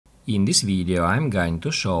In this video, I'm going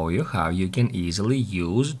to show you how you can easily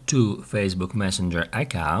use two Facebook Messenger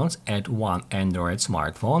accounts at one Android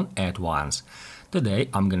smartphone at once. Today,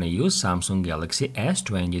 I'm gonna use Samsung Galaxy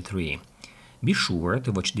S23. Be sure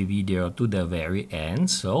to watch the video to the very end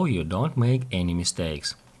so you don't make any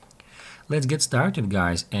mistakes. Let's get started,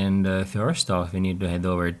 guys, and first off, we need to head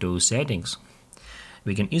over to Settings.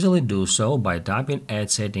 We can easily do so by tapping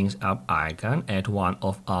at Settings app icon at one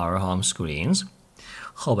of our home screens.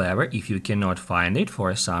 However, if you cannot find it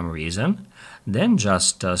for some reason, then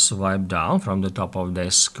just swipe down from the top of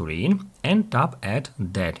the screen and tap at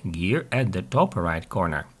that gear at the top right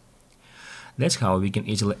corner. That's how we can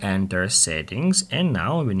easily enter Settings, and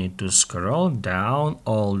now we need to scroll down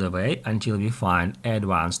all the way until we find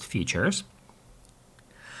Advanced Features.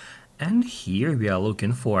 And here we are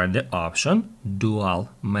looking for the option Dual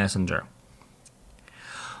Messenger.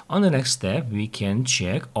 On the next step, we can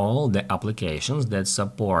check all the applications that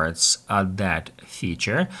supports that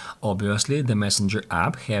feature. Obviously, the Messenger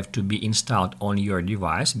app have to be installed on your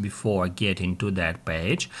device before getting to that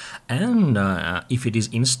page. And if it is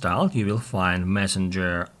installed, you will find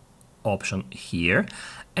Messenger option here.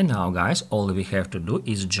 And now, guys, all we have to do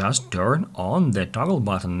is just turn on the toggle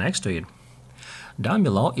button next to it. Down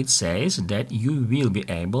below it says that you will be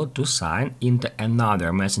able to sign into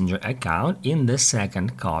another Messenger account in the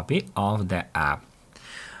second copy of the app.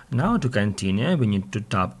 Now to continue, we need to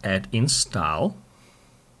tap at Install.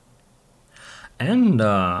 And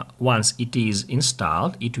once it is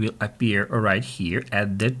installed, it will appear right here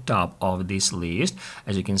at the top of this list.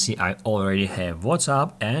 As you can see, I already have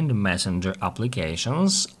WhatsApp and Messenger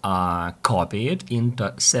applications copied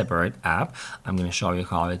into separate app. I'm going to show you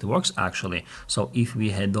how it works actually. So if we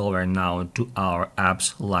head over now to our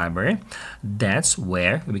apps library, that's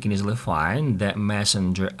where we can easily find the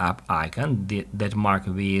Messenger app icon that marked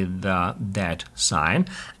with that sign.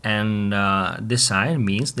 And the sign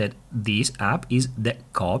means that this app is the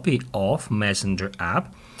copy of Messenger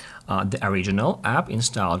app, the original app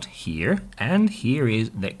installed here, and here is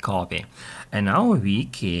the copy. And now we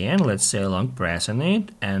can, let's say, long press on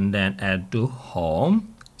it and then add to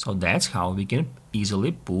home. So that's how we can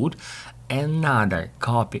easily put another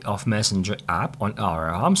copy of Messenger app on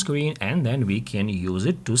our home screen, and then we can use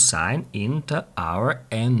it to sign into our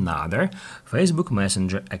another Facebook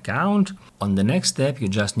Messenger account. On the next step, you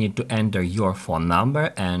just need to enter your phone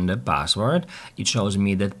number and the password. It shows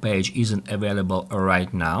me that page isn't available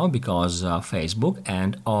right now because Facebook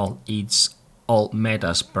and all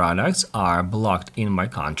Meta's products are blocked in my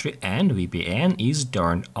country and VPN is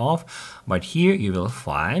turned off, but here you will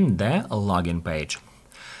find the login page.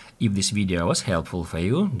 If this video was helpful for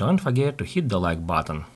you, don't forget to hit the like button.